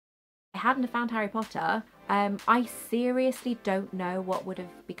I hadn't have found Harry Potter, I seriously don't know what would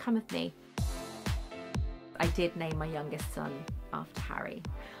have become of me. I did name my youngest son after Harry.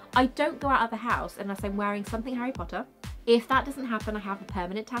 I don't go out of the house unless I'm wearing something Harry Potter. If that doesn't happen, I have a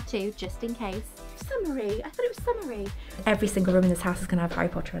permanent tattoo just in case. Summery, I thought it was summery. Every single room in this house is gonna have Harry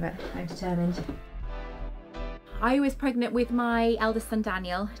Potter in it. I'm determined. I was pregnant with my eldest son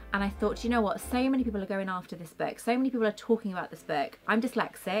Daniel, and I thought, you know what, so many people are going after this book, so many people are talking about this book. I'm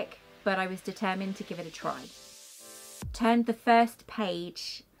dyslexic, but I was determined to give it a try. Turned the first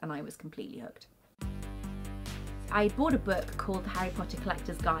page and I was completely hooked. I bought a book called The Harry Potter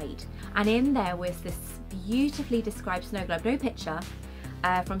Collector's Guide, and in there was this beautifully described snow globe, no picture,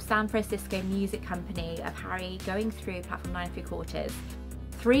 from San Francisco Music Company of Harry going through platform 9 3/4.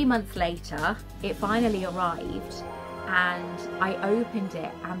 3 months later, it finally arrived, and I opened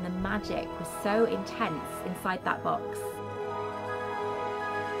it and the magic was so intense inside that box.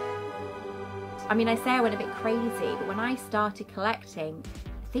 I mean, I say I went a bit crazy, but when I started collecting,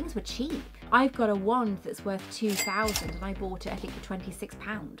 things were cheap. I've got a wand that's worth £2,000 and I bought it, I think, for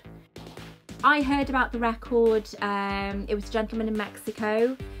 £26. I heard about the record, it was a gentleman in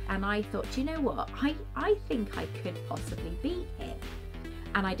Mexico, and I thought, do you know what, I think I could possibly beat him.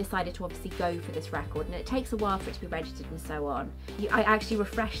 And I decided to obviously go for this record, and it takes a while for it to be registered and so on. I actually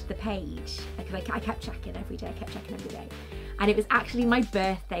refreshed the page, because I kept checking every day, And it was actually my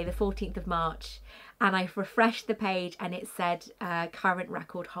birthday, the 14th of March, and I refreshed the page and it said current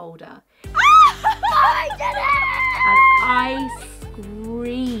record holder. I did it! And I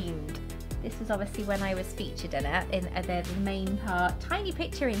screamed. This was obviously when I was featured in it, in the main part. Tiny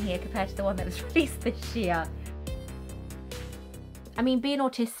picture in here compared to the one that was released this year. I mean, being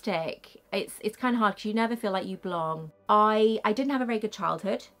autistic, it's kind of hard because you never feel like you belong. I didn't have a very good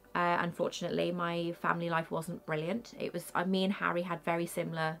childhood. Unfortunately, my family life wasn't brilliant. It was, me and Harry had very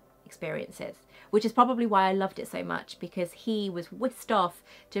similar experiences, which is probably why I loved it so much, because he was whisked off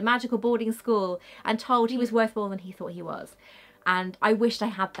to a magical boarding school and told he was worth more than he thought he was. And I wished I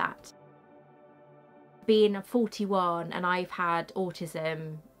had that. Being 41 and I've had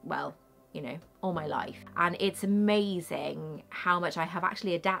autism, well, you know, all my life, and it's amazing how much I have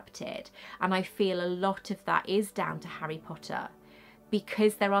actually adapted, and I feel a lot of that is down to Harry Potter,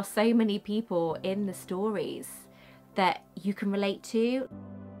 because there are so many people in the stories that you can relate to.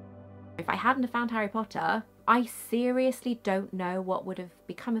 If I hadn't have found Harry Potter, I seriously don't know what would have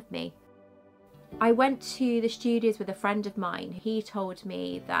become of me. I went to the studios with a friend of mine. He told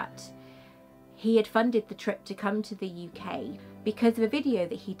me that he had funded the trip to come to the UK because of a video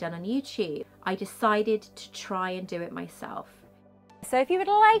that he'd done on YouTube. I decided to try and do it myself. So if you would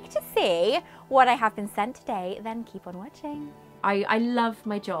like to see what I have been sent today, then keep on watching. I love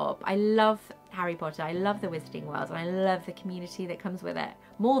my job. I love Harry Potter. I love the Wizarding World, and I love the community that comes with it.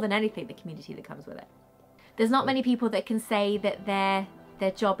 More than anything, the community that comes with it. There's not many people that can say that their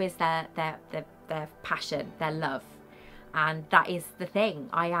job is their passion, their love. And that is the thing.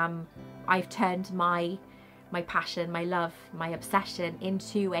 I've turned my passion, my love, my obsession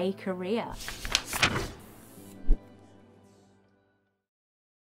into a career.